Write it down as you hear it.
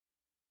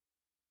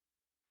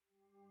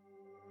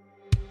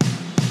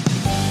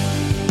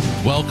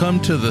Welcome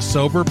to the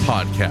Sober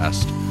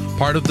Podcast,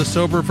 part of the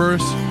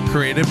Soberverse,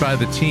 created by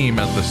the team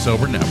at the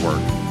Sober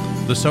Network.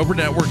 The Sober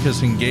Network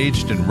is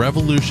engaged in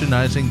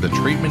revolutionizing the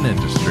treatment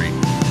industry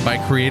by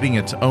creating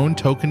its own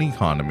token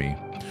economy.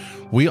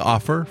 We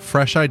offer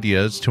fresh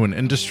ideas to an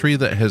industry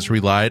that has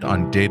relied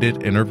on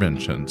dated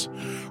interventions.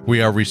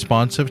 We are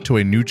responsive to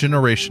a new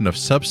generation of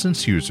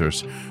substance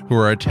users who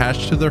are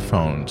attached to their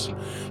phones,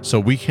 so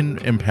we can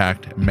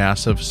impact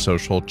massive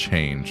social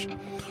change.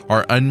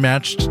 Our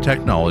unmatched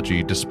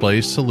technology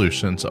displays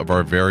solutions of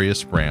our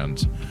various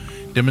brands,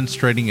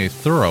 demonstrating a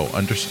thorough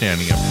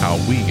understanding of how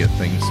we get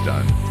things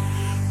done.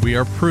 We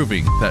are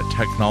proving that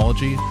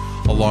technology,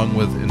 along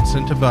with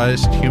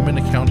incentivized human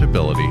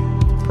accountability,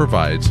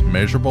 provides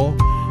measurable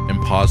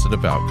and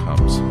positive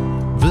outcomes.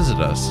 Visit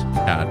us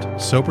at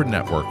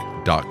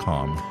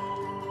sobernetwork.com.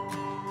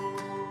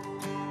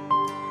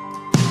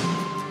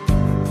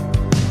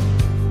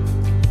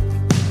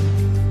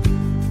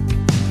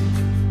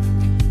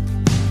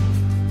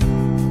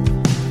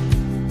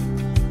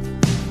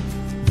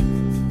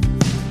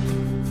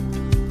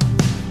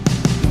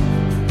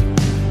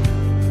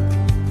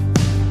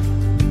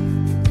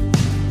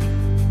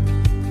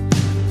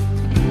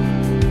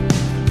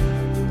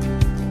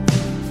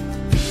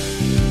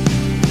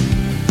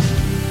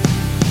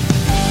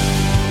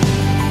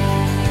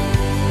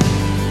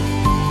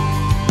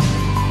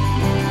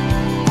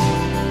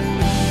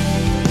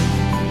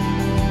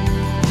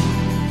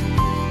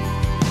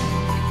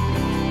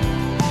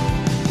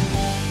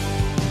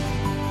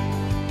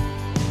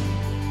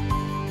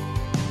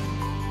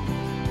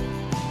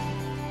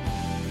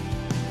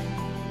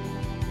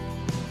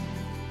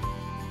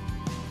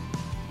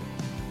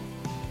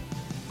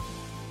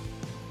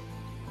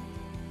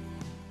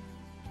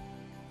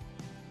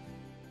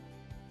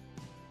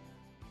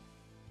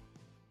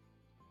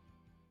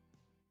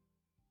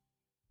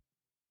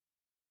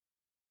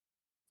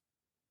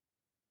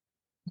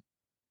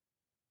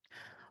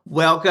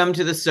 Welcome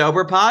to the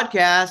Sober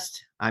Podcast.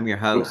 I'm your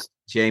host,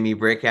 Jamie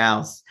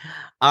Brickhouse.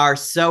 Our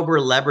Sober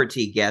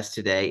Celebrity guest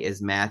today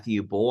is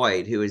Matthew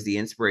Boyd, who is the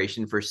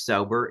inspiration for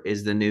Sober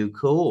is the New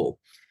Cool,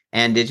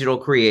 and digital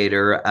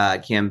creator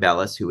Kim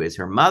Bellis, who is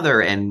her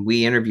mother. And I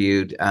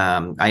interviewed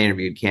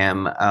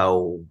Kim,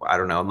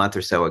 a month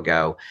or so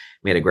ago.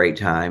 We had a great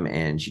time,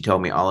 and she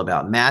told me all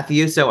about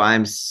Matthew. So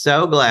I'm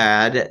so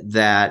glad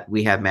that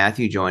we have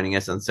Matthew joining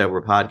us on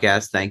Sober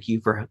Podcast. Thank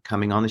you for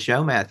coming on the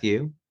show,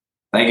 Matthew.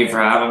 Thank you for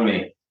having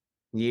me.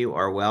 You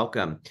are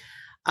welcome.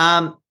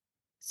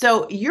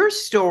 So your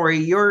story,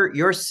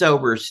 your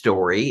sober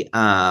story,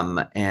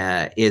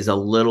 is a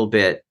little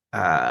bit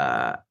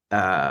off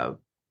the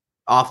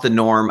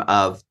norm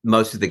of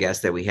most of the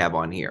guests that we have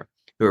on here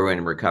who are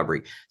in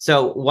recovery.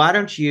 So why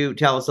don't you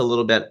tell us a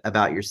little bit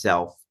about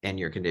yourself and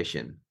your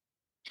condition?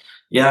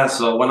 Yeah,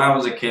 so when I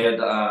was a kid,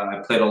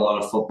 I played a lot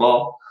of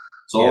football.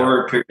 So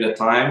over a period of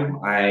time,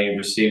 I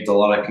received a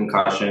lot of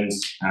concussions.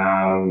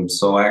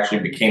 So I actually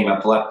became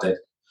epileptic.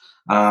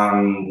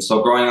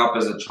 So growing up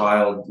as a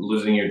child,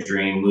 losing your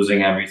dream,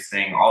 losing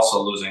everything,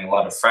 also losing a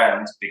lot of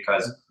friends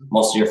because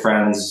most of your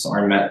friends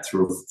are met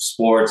through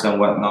sports and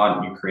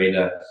whatnot. You create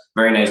a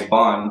very nice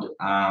bond.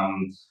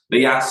 But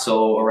yeah,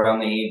 so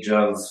around the age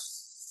of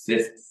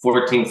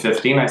 14,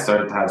 15, I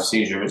started to have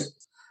seizures.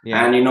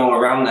 Yeah. And,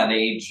 around that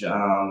age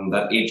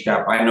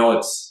gap, I know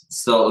it's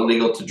still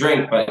illegal to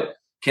drink, but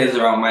kids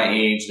around my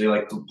age, they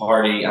like to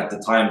party at the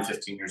time,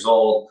 15 years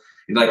old.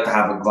 You'd like to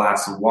have a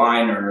glass of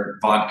wine or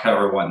vodka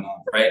or whatnot,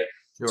 right?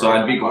 Sure. So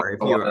I'd be going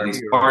to one of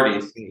these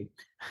parties.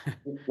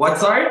 What,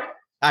 sorry?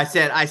 I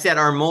said,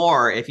 or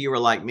more if you were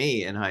like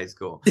me in high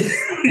school.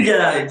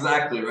 Yeah,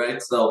 exactly,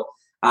 right? So,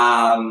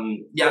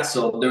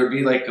 so there would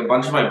be like a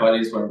bunch of my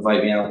buddies would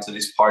invite me out to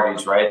these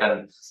parties, right?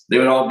 And they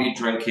would all be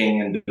drinking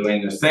and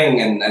doing their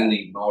thing. And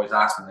they would always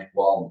ask me, like,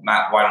 well,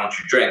 Matt, why don't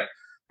you drink?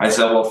 I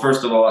said, well,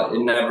 first of all, it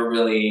never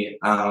really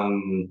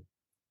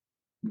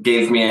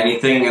gave me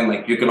anything. And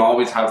like, you can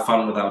always have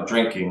fun without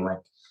drinking. Like,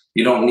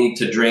 you don't need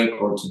to drink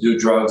or to do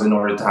drugs in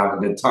order to have a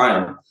good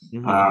time.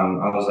 Mm-hmm.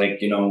 I was like,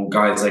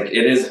 guys, like,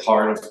 it is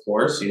hard, of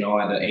course, at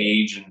an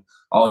age and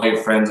all your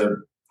friends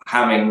are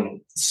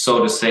having,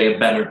 so to say, a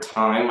better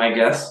time, I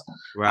guess.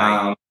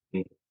 Right.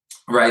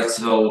 Right.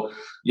 So,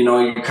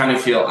 you kind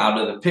of feel out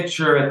of the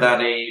picture at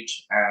that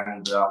age.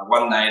 And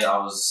one night I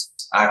was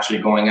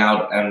actually going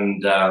out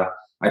and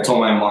I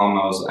told my mom,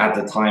 I was at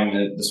the time,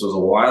 this was a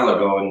while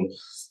ago, and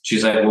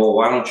she's like, well,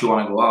 why don't you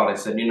want to go out? I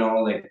said,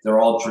 like,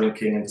 they're all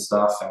drinking and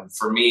stuff. And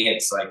for me,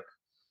 it's like,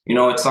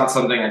 it's not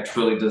something I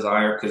truly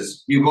desire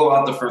because you go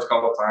out the first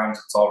couple of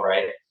times, it's all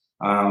right.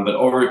 But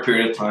over a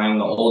period of time,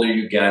 the older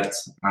you get,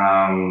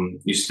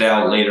 you stay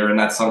out later, and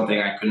that's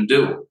something I couldn't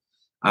do.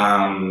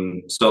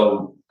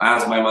 So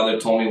as my mother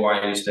told me, why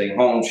are you staying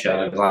home? She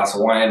had a glass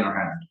of wine in her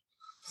hand.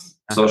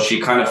 So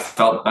she kind of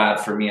felt bad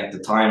for me at the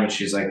time. And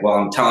she's like, well,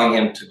 I'm telling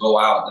him to go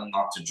out and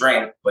not to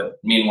drink. But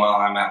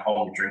meanwhile, I'm at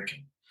home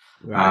drinking.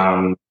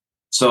 Right.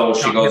 So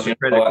she goes,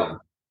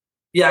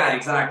 yeah,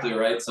 exactly.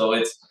 Right. So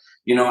it's,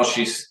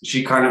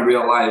 she kind of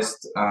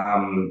realized,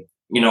 I'm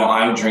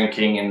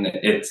drinking and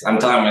I'm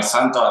telling my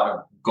son to have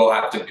a go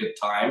have a good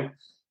time.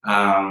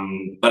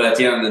 But at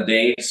the end of the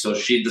day, so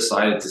she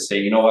decided to say,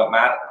 you know what,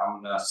 Matt,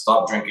 I'm going to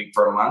stop drinking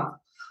for a month.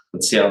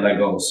 Let's see how that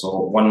goes. So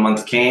 1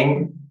 month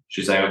came.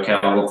 She's like, okay,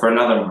 I'll go for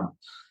another month.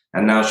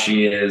 And now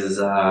she is,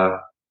 how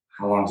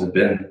long has it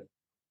been?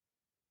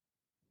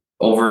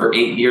 Over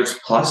 8 years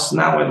plus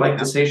now, I'd like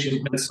to say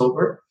she's been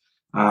sober,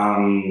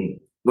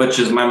 which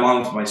is my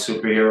mom's my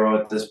superhero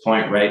at this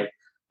point, right?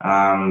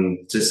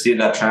 To see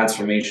that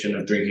transformation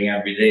of drinking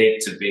every day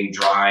to being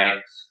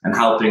dry and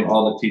helping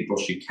all the people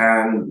she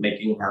can,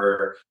 making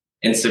her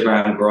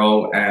Instagram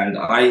grow. And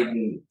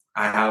I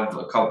have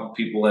a couple of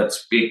people that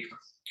speak,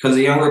 because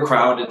the younger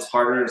crowd, it's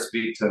harder to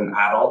speak to an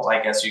adult,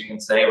 I guess you can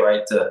say,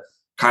 right? To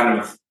kind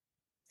of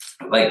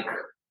like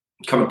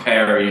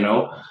compare, you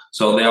know?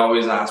 So they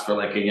always ask for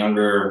like a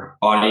younger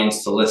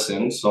audience to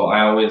listen. So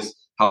I always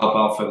help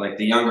out for like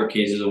the younger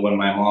cases of when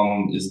my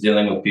mom is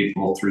dealing with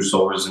people through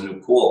Sober is the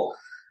New Cool.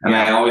 And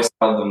I always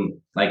tell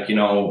them, like, you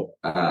know,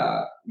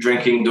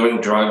 drinking, doing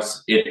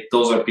drugs,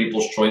 those are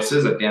people's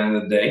choices at the end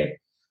of the day.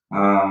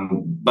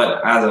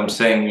 But as I'm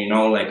saying, you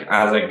know, like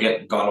as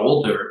I got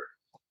older,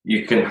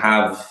 you can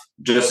have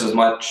just as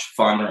much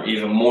fun or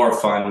even more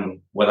fun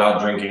without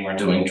drinking or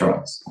doing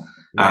drugs.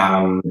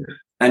 And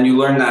you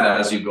learn that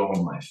as you go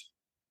in life.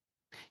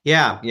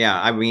 Yeah.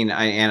 I mean,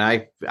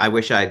 I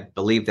wish I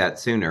believed that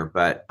sooner,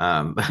 but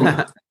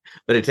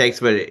but it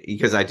takes,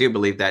 because I do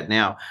believe that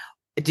now.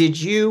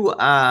 Did you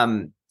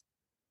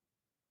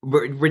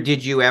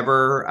did you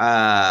ever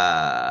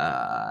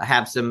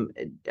have some?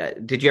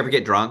 Did you ever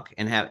get drunk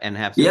and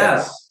have some?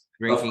 Yes,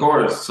 drinking? Of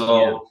course.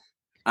 So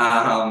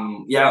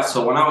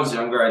so when I was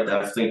younger, I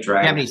definitely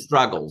drank. Have any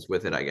struggles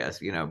with it? I guess,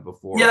 you know,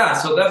 before. Yeah,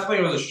 so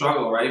definitely was a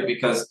struggle, right?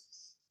 Because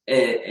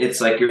it's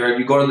like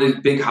you go to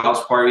these big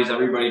house parties,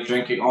 everybody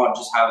drinking. Oh,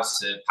 just have a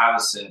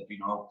sip, you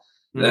know,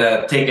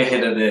 take a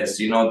hit of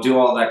this, you know, do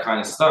all that kind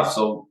of stuff.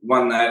 So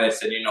one night I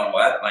said, you know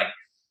what, like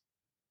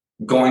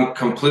going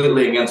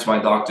completely against my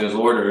doctor's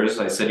orders,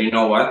 I said, you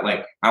know what,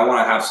 like I want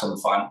to have some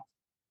fun.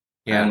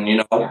 Yeah. And you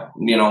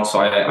know, so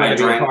I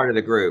drank. Part of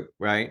the group,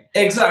 right?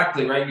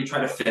 Exactly, right. You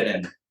try to fit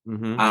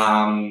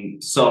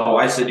in. So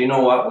I said, you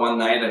know what, one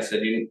night I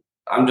said,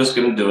 I'm just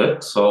going to do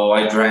it. So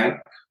I drank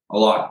a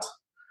lot.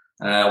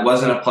 It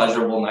wasn't a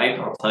pleasurable night,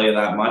 I'll tell you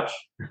that much.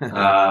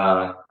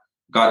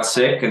 Got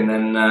sick, and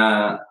then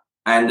I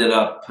ended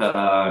up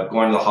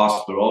going to the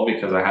hospital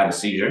because I had a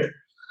seizure.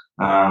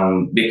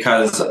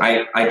 Because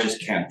I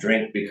just can't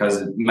drink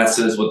because it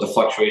messes with the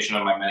fluctuation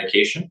of my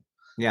medication.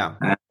 Yeah.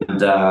 And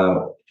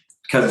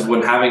because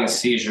when having a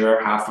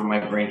seizure, half of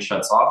my brain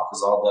shuts off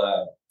because all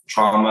the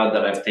trauma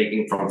that I've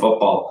taken from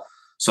football.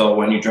 So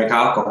when you drink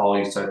alcohol,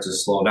 you start to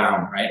slow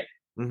down, right?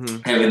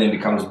 Everything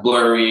becomes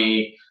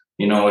blurry.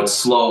 You know, it's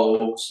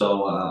slow.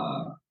 So,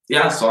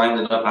 so I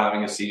ended up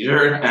having a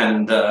seizure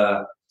and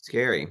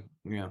scary.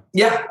 Yeah.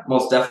 Yeah,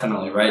 most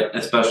definitely. Right.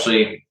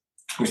 Especially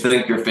you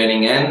think you're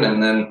fitting in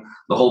and then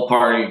the whole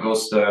party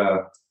goes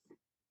to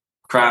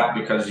crap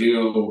because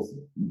you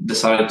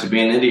decided to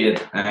be an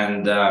idiot.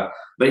 And,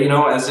 but you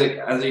know, as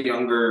a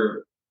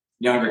younger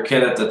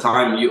kid at the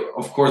time, you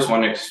of course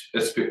want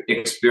to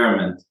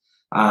experiment.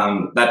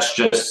 That's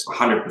just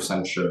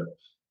 100% sure.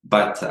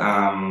 But,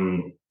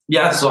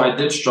 so I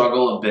did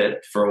struggle a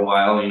bit for a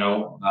while, you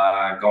know,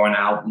 going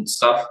out and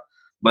stuff.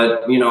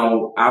 But, you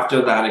know,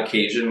 after that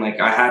occasion,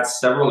 like I had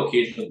several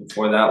occasions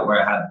before that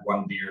where I had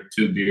 1 beer,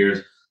 2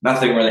 beers,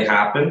 nothing really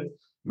happened.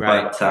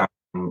 Right. But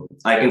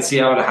I can see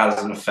how it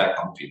has an effect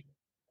on people.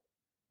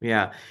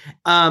 Yeah.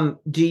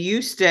 Do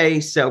you stay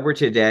sober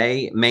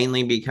today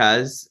mainly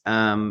because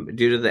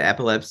due to the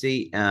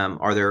epilepsy?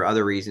 Are there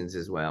other reasons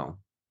as well?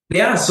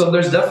 Yeah, so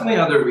there's definitely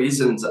other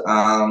reasons.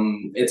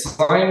 It's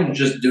not even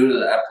just due to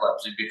the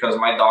epilepsy because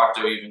my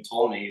doctor even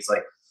told me, he's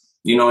like,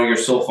 you know, you're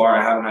so far,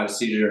 I haven't had a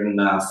seizure in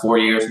 4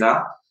 years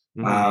now.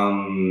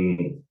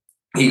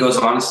 He goes,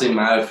 honestly,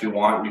 Matt, if you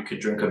want, you could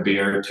drink a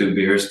beer, 2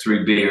 beers,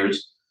 3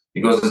 beers.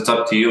 He goes, it's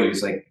up to you.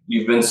 He's like,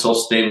 you've been so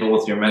stable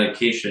with your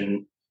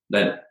medication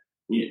that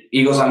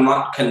he goes, I'm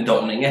not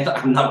condoning it.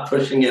 I'm not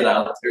pushing it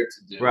out there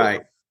to do.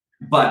 Right.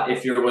 But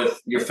if you're with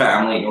your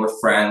family or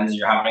friends,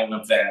 you're having an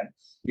event,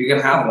 you can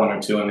have 1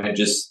 or 2, and it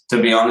just,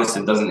 to be honest,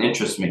 it doesn't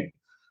interest me.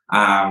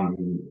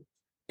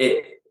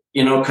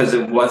 You know, because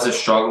it was a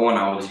struggle when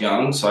I was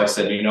young. So I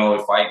said, you know,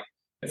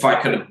 if I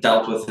could have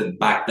dealt with it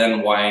back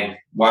then, why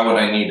would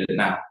I need it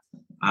now?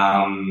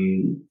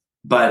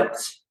 But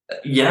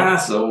yeah,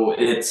 so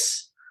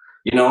it's,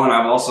 you know, and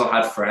I've also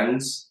had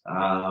friends.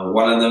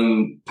 One of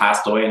them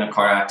passed away in a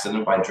car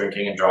accident by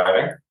drinking and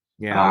driving.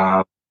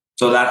 Yeah.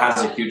 So that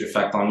has a huge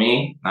effect on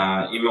me.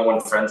 Even when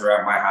friends are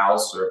at my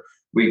house or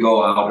we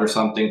go out or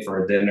something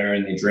for a dinner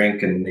and they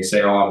drink and they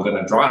say, oh, I'm going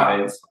to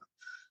drive.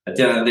 At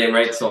the end of the day,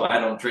 right? So I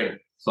don't drink.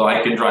 So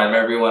I can drive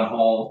everyone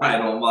home. I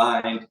don't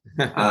mind.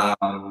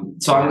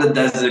 So I'm the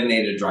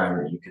designated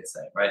driver, you could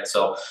say, right?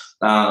 So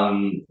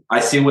I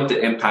see what the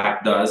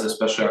impact does,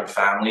 especially on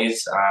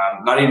families.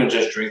 Not even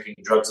just drinking,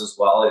 drugs as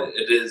well.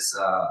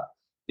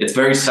 It's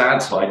very sad.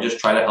 So I just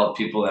try to help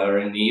people that are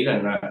in need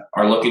and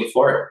are looking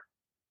for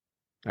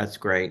it. That's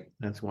great.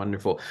 That's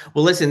wonderful.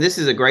 Well, listen, this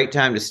is a great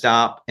time to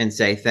stop and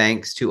say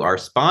thanks to our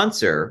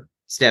sponsor,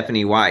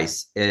 Stephanie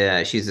Weiss.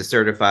 She's a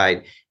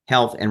certified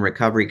health and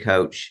recovery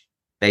coach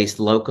based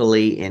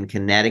locally in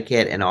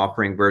Connecticut and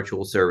offering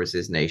virtual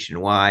services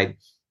nationwide.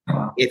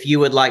 If you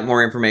would like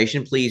more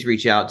information, please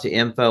reach out to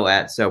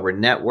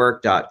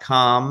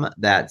info@sobernetwork.com.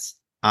 That's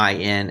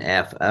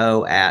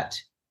info at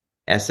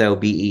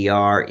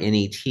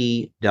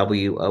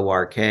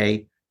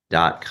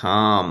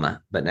sobernetwork.com.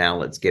 But now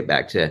let's get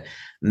back to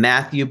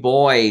Matthew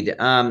Boyd.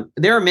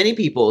 There are many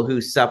people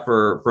who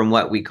suffer from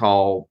what we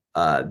call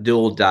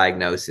dual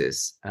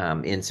diagnosis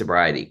in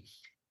sobriety.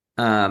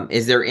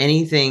 Is there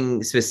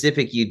anything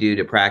specific you do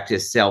to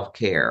practice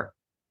self-care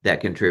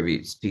that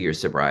contributes to your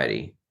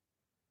sobriety?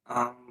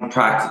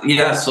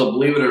 Yeah, so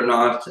believe it or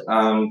not,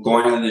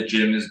 going to the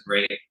gym is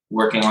great.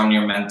 Working on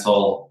your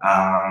mental,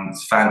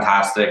 it's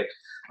fantastic.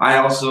 I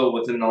also,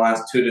 within the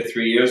last 2 to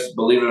 3 years,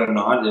 believe it or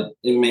not,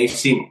 it may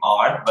seem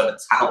odd, but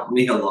it's helped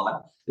me a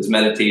lot, is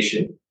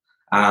meditation.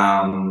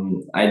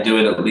 I do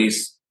it at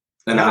least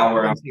an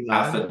hour and a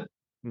half.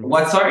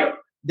 What, sorry?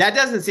 That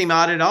doesn't seem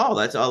odd at all.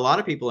 That's a lot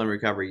of people in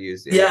recovery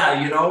use it. Yeah,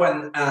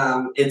 and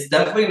it's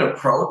definitely an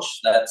approach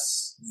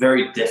that's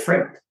very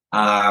different.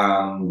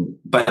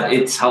 But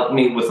it's helped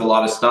me with a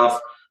lot of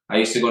stuff. I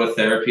used to go to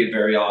therapy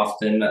very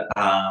often.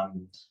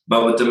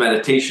 But with the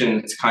meditation,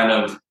 it's kind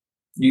of,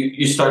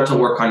 you start to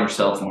work on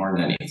yourself more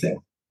than anything.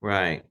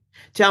 Right.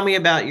 Tell me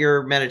about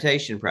your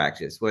meditation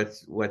practice.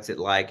 What's it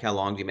like? How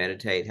long do you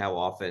meditate? How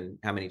often?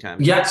 How many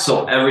times? Yeah,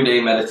 so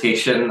everyday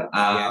meditation, 1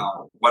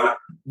 hour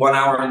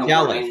in the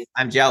morning.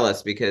 I'm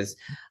jealous because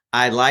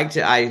I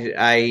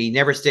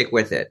never stick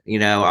with it.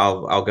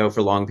 I'll go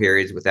for long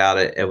periods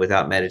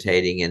without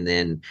meditating, and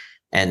then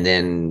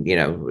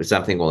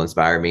something will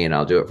inspire me and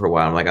I'll do it for a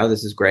while. I'm like, oh,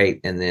 this is great,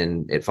 and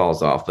then it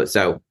falls off. But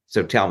so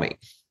tell me.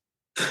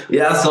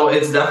 Yeah, so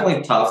it's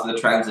definitely tough, the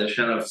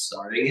transition of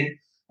starting it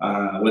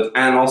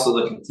and also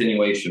the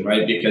continuation,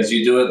 right? Because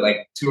you do it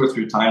like 2 or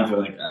 3 times, you're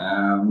like,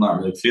 I'm not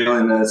really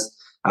feeling this.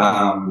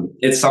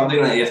 It's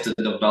something that you have to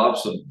develop,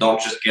 so don't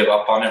just give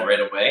up on it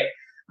right away.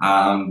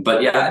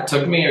 But yeah, it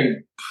took me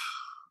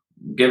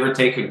give or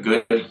take a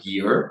good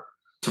year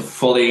to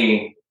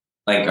fully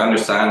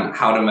understand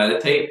how to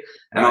meditate.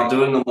 And I'll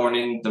do it in the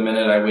morning the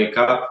minute I wake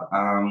up.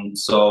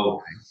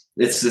 So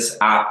it's this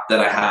app that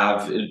I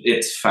have.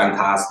 It's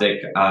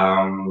fantastic.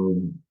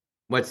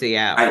 What's the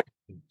app?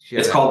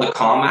 It's called the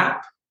Calm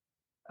app.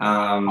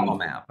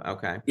 Calm app.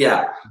 Okay.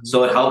 Yeah.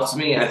 So it helps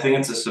me. I think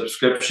it's a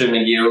subscription, a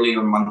yearly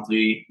or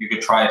monthly. You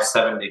could try a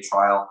 7-day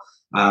trial.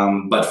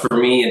 But for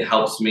me, it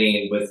helps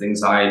me with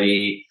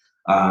anxiety.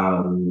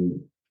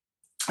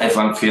 If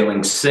I'm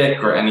feeling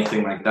sick or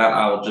anything like that,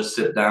 I will just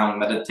sit down,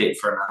 meditate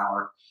for an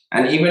hour.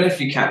 And even if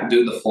you can't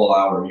do the full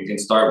hour, you can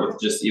start with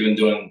just even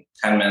doing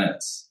 10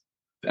 minutes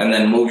and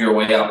then move your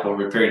way up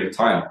over a period of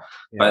time.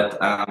 Yeah. But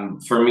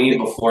for me,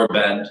 before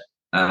bed,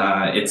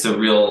 it's a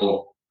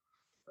real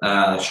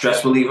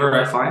stress reliever,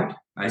 I find.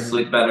 I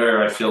sleep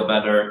better, I feel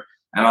better.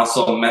 And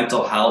also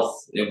mental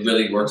health, it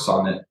really works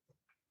on it.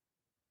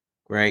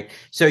 Great.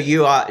 So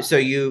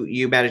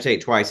you meditate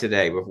twice a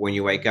day, when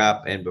you wake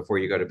up and before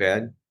you go to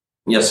bed?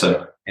 Yes,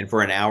 sir. And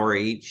for an hour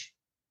each?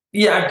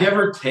 Yeah, give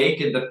or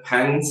take. It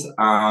depends.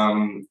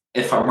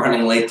 If I'm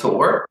running late to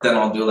work, then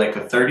I'll do like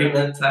a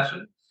 30-minute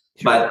session.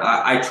 Sure. But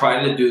I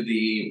try to do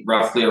the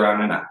roughly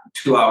around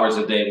 2 hours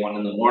a day, 1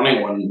 in the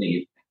morning, 1 in the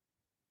evening.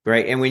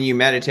 Great. And when you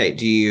meditate,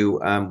 do you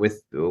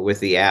with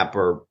the app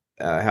or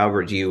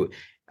however, do you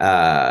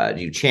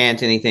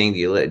chant anything? Do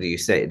you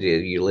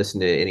listen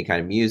to any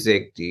kind of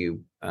music? Do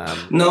you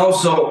No,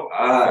 so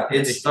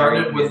it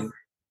started with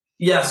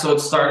so it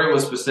started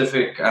with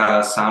specific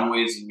sound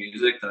waves and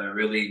music that I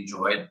really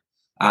enjoyed.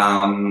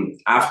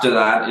 After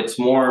that, it's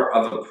more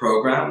of a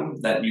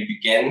program that you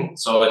begin.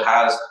 So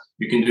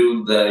you can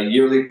do the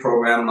yearly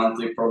program,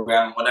 monthly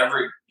program,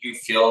 whatever you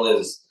feel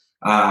is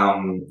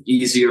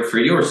easier for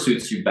you or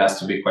suits you best,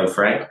 to be quite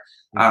frank.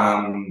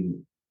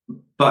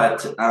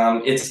 But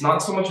it's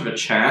not so much of a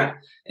chant.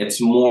 It's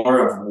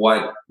more of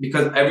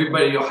because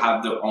everybody will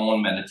have their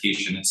own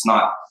meditation. It's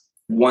not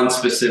one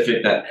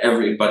specific that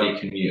everybody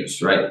can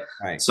use, right?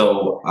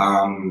 So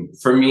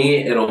for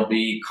me, it'll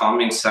be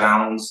calming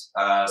sounds,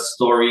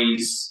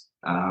 stories,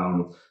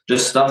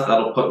 just stuff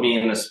that'll put me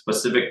in a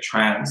specific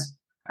trance,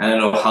 and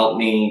it'll help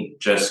me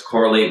just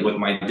correlate with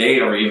my day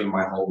or even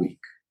my whole week.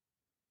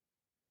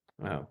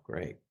 Oh,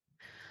 great.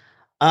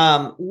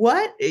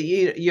 What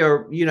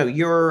your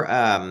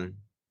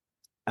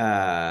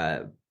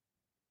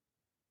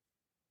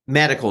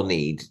medical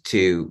need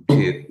to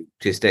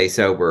stay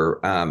sober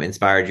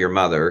inspired your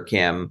mother,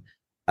 Kim,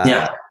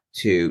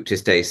 to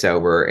stay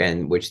sober,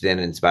 and which then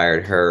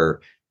inspired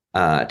her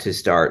to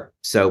start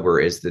Sober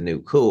is the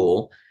New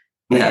Cool.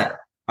 Yeah.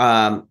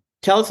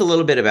 Tell us a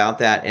little bit about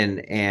that.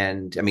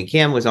 And I mean,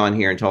 Kim was on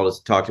here and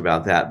talked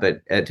about that, but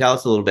tell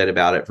us a little bit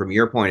about it from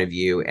your point of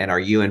view. And are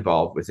you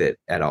involved with it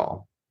at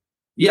all?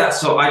 Yeah.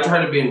 So I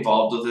try to be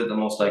involved with it the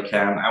most I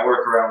can. I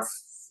work around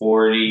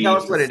 40. Tell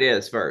us what it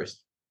is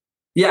first.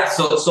 Yeah,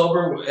 so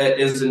Sober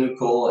is the new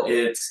cool.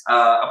 It's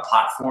a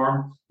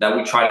platform that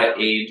we try to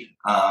aid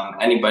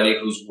anybody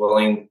who's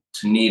willing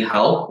to need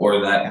help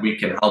or that we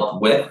can help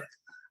with.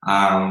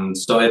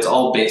 So it's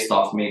all based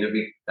off me, to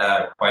be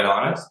quite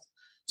honest.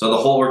 So the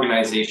whole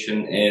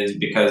organization is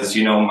because,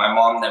 my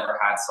mom never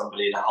had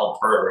somebody to help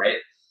her, right?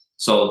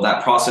 So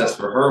that process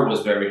for her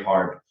was very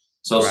hard.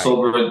 So Right.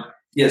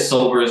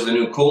 Sober is the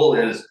new cool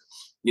is,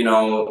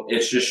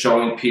 it's just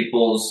showing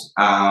people's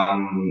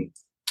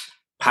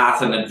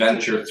path and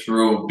adventure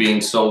through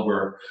being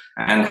sober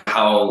and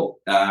how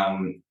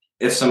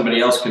if somebody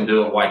else can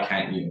do it, why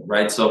can't you,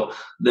 right? So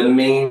the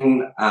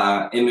main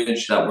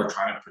image that we're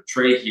trying to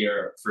portray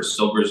here for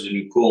Sober is the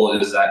New Cool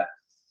is that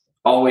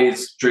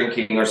always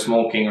drinking or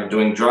smoking or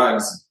doing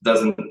drugs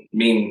doesn't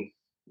mean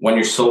when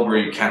you're sober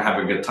you can't have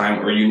a good time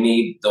or you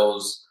need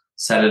those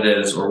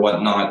sedatives or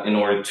whatnot in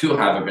order to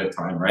have a good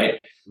time, right?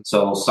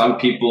 So some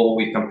people,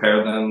 we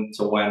compare them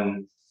to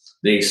when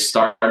they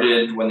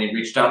started, when they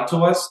reached out to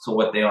us, to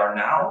what they are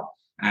now.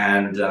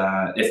 And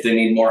if they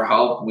need more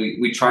help,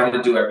 we try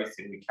to do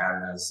everything we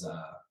can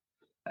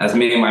as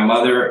me and my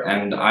mother,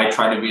 and I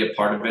try to be a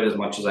part of it as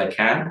much as I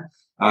can.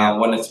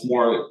 When it's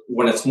more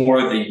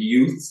the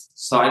youth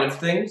side of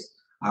things,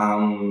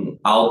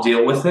 I'll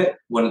deal with it.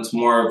 When it's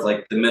more of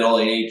like the middle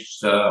age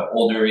to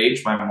older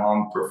age, my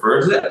mom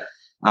prefers it.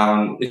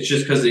 It's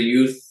just because the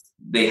youth,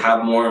 they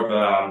have more of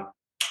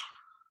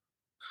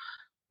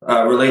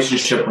a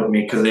relationship with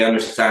me because they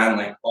understand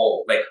like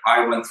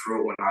I went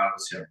through it when I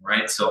was young,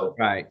 right? So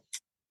Right.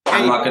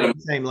 I'm not going to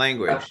same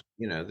language,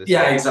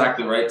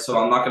 exactly, right. So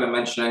I'm not going to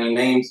mention any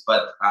names,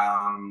 but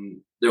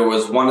there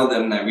was one of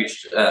them that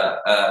reached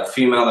a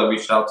female that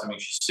reached out to me.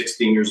 She's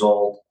 16 years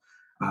old.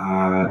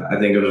 I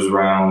think it was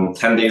around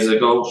 10 days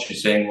ago.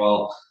 She's saying,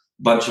 well,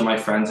 a bunch of my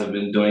friends have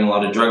been doing a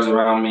lot of drugs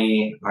around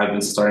me. I've been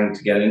starting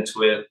to get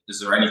into it. Is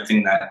there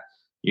anything that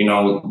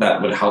that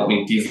would help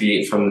me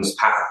deviate from this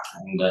path?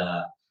 And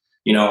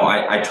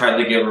I tried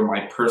to give her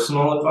my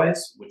personal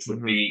advice, which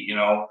would be,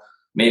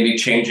 maybe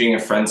changing a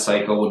friend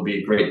cycle would be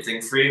a great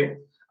thing for you.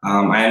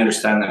 I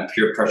understand that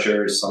peer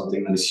pressure is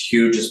something that is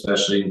huge,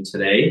 especially in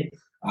today.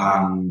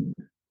 And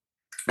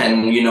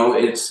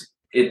it's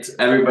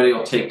everybody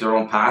will take their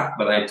own path,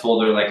 but I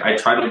told her, like, I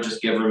try to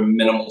just give her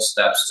minimal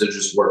steps to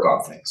just work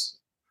on things.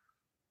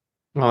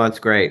 Oh, that's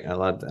great. I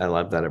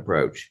love that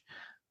approach.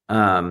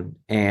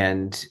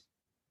 And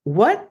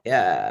what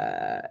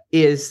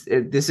is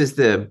this is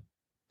the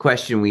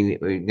question we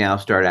now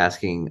start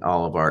asking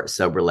all of our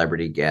sober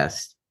celebrity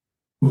guests.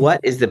 What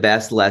is the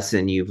best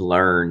lesson you've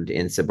learned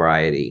in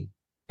sobriety,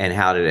 and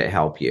how did it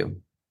help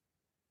you?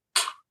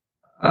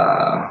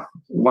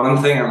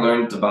 One thing I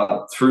learned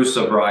about through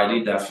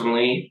sobriety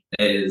definitely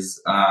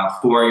is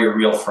who are your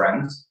real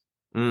friends.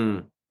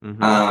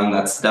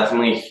 That's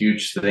definitely a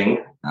huge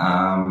thing.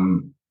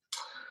 And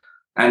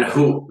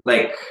who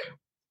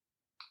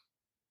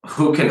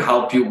can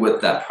help you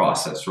with that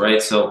process,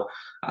 right? So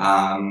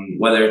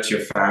whether it's your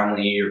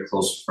family, your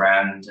close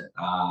friend,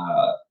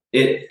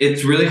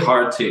 it's really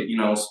hard to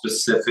a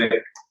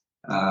specific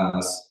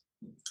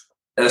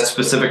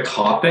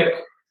topic.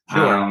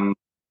 Sure.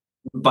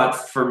 But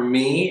for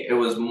me, it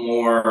was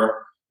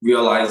more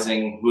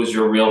realizing who's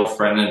your real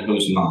friend and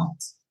who's not.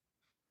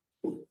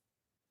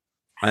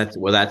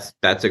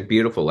 That's a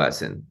beautiful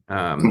lesson.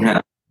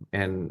 I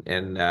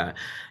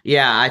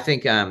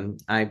think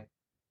I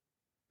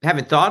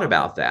haven't thought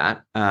about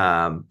that,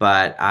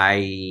 but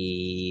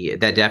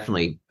that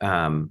definitely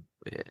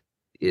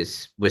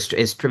is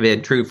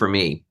true for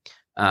me.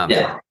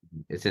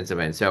 Since I've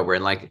been sober,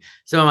 and like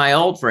some of my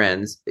old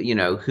friends,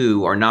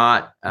 who are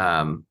not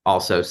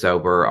also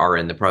sober, are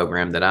in the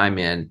program that I'm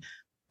in,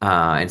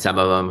 and some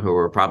of them who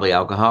are probably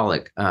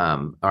alcoholic,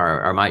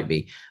 or might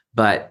be,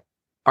 but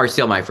are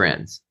still my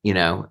friends,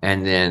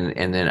 and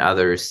then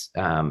others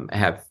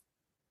have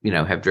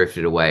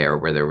drifted away, or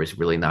where there was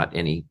really not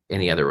any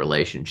other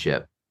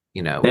relationship,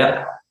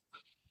 than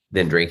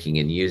drinking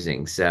and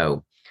using.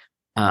 So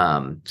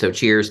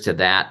cheers to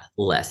that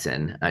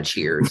lesson.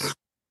 Cheers.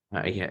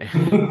 Yeah.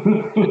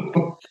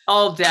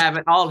 Old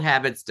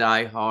habits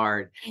die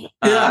hard.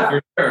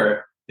 For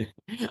sure.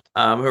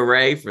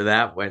 Hooray for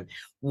that one.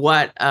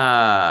 What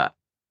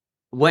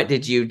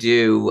did you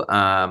do?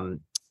 Well,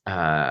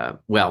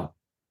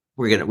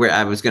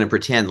 I was gonna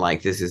pretend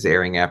like this is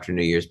airing after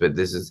New Year's, but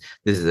this is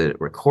a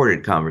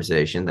recorded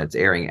conversation that's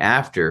airing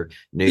after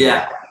New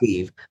Year's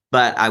Eve.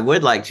 But I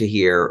would like to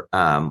hear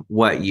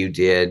what you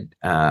did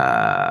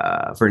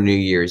for New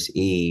Year's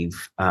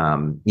Eve.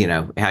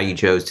 How you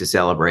chose to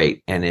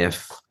celebrate, and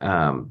if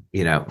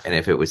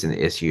it was an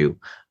issue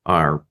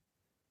or.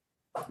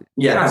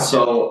 Yeah.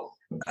 So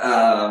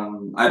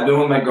I've been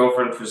with my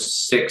girlfriend for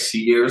 6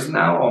 years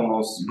now,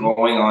 almost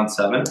going on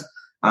 7.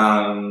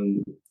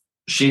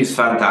 She's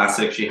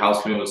fantastic. She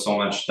helps me with so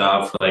much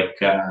stuff.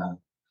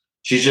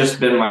 She's just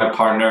been my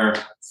partner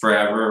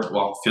forever.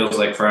 Well, feels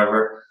like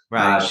forever.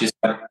 Right.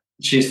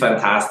 She's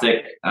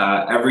fantastic.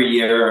 Every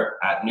year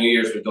at New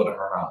Year's, we go to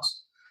her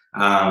house.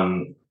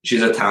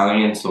 She's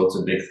Italian, so it's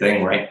a big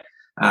thing, right?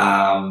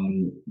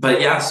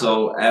 But yeah,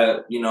 so,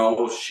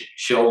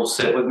 she'll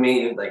sit with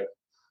me. Like,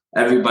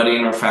 everybody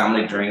in her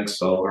family drinks.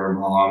 So her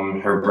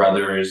mom, her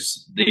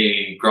brothers,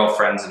 the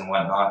girlfriends and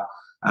whatnot.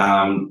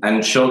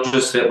 And she'll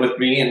just sit with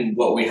me. And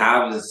what we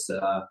have is,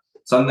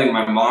 something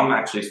my mom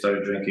actually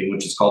started drinking,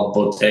 which is called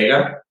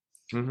Bottega.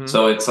 Mm-hmm.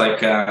 So it's like,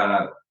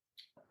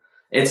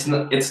 it's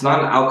not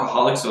an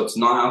alcoholic, so it's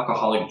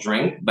non-alcoholic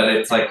drink, but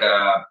it's like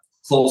a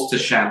close to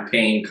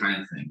champagne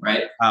kind of thing,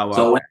 right? Oh,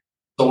 wow.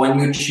 So when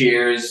you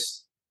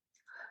cheers,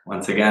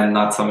 once again,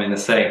 not something to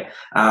say.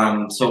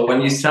 So when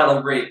you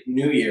celebrate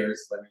New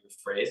Year's, let me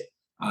rephrase,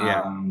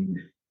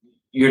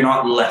 you're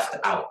not left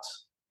out.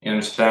 You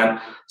understand?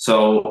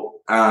 So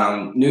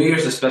New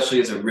Year's especially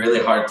is a really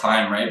hard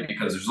time, right?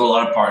 Because there's a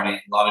lot of partying,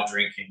 a lot of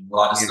drinking, a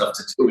lot of stuff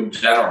to do in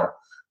general.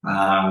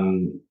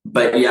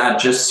 But yeah,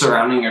 just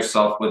surrounding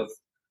yourself with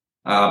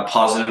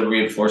positive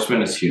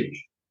reinforcement is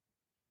huge.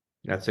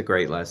 That's a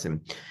great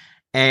lesson.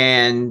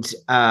 And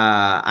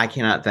I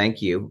cannot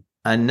thank you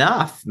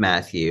enough,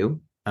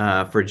 Matthew,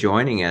 for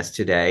joining us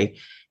today.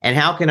 And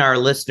how can our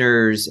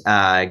listeners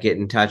get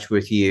in touch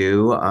with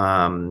you?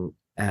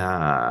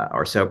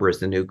 Or Sober is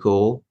the New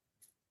Cool?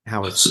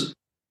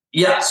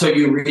 So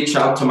you reach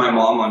out to my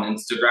mom on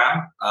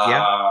Instagram.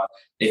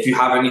 If you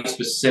have any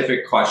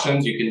specific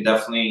questions, you can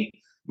definitely,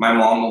 my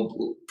mom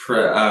will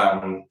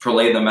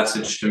relay the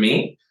message to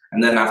me.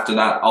 And then after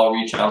that, I'll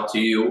reach out to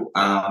you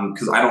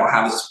because I don't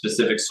have a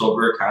specific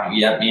sober account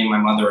yet. Me and my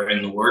mother are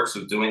in the works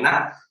of doing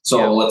that.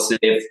 So let's say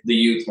if the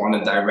youth want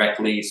to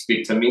directly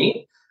speak to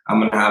me, I'm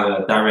going to have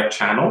a direct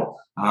channel.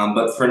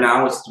 But for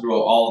now, it's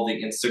through all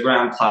the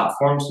Instagram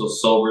platforms. So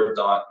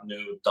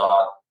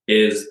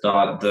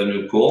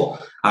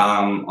sober.new.is.thenewcool,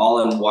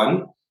 all in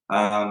one.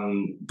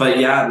 But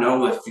yeah,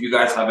 no, if you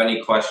guys have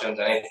any questions,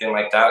 anything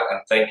like that,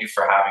 and thank you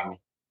for having me.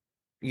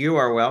 You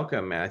are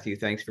welcome, Matthew.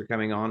 Thanks for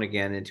coming on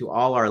again. And to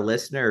all our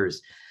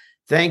listeners,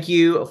 thank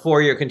you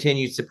for your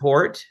continued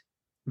support.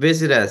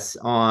 Visit us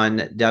on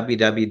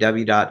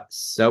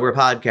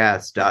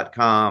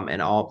www.soberpodcast.com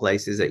and all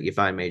places that you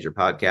find major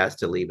podcasts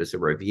to leave us a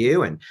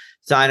review and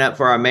sign up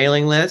for our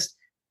mailing list.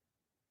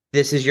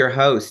 This is your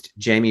host,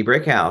 Jamie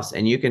Brickhouse,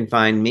 and you can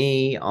find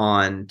me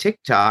on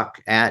TikTok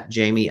at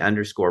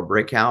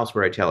Jamie_Brickhouse,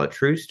 where I tell a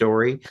true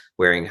story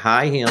wearing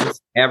high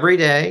heels every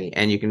day.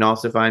 And you can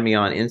also find me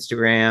on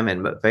Instagram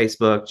and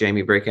Facebook,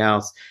 Jamie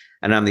Brickhouse.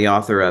 And I'm the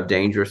author of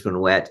Dangerous When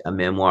Wet, a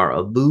memoir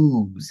of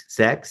booze,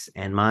 sex,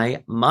 and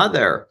my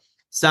mother.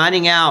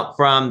 Signing out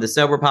from the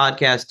Sober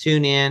Podcast.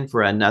 Tune in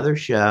for another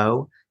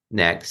show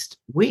next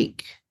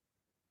week.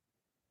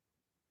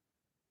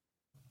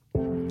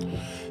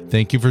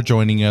 Thank you for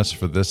joining us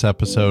for this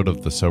episode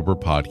of the Sober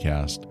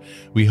Podcast.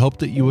 We hope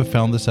that you have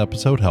found this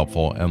episode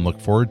helpful and look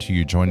forward to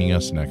you joining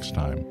us next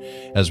time.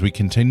 As we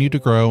continue to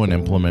grow and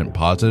implement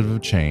positive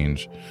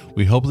change,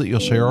 we hope that you'll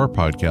share our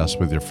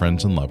podcast with your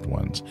friends and loved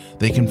ones.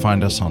 They can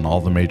find us on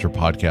all the major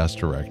podcast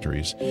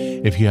directories.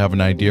 If you have an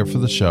idea for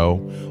the show,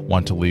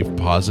 want to leave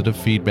positive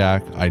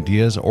feedback,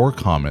 ideas, or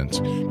comments,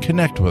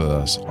 connect with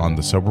us on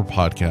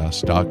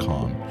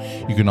thesoberpodcast.com.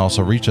 You can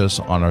also reach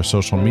us on our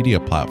social media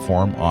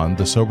platform on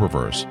the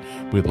Soberverse.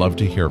 We'd love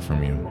to hear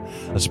from you.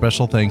 A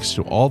special thanks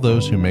to all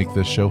those who make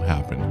this show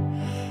happen.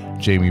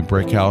 Jamie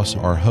Brickhouse,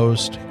 our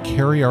host,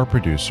 Carrie, our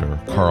producer,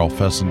 Carl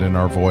Fessenden,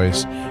 our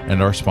voice,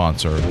 and our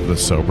sponsor, the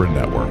Sober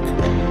Network.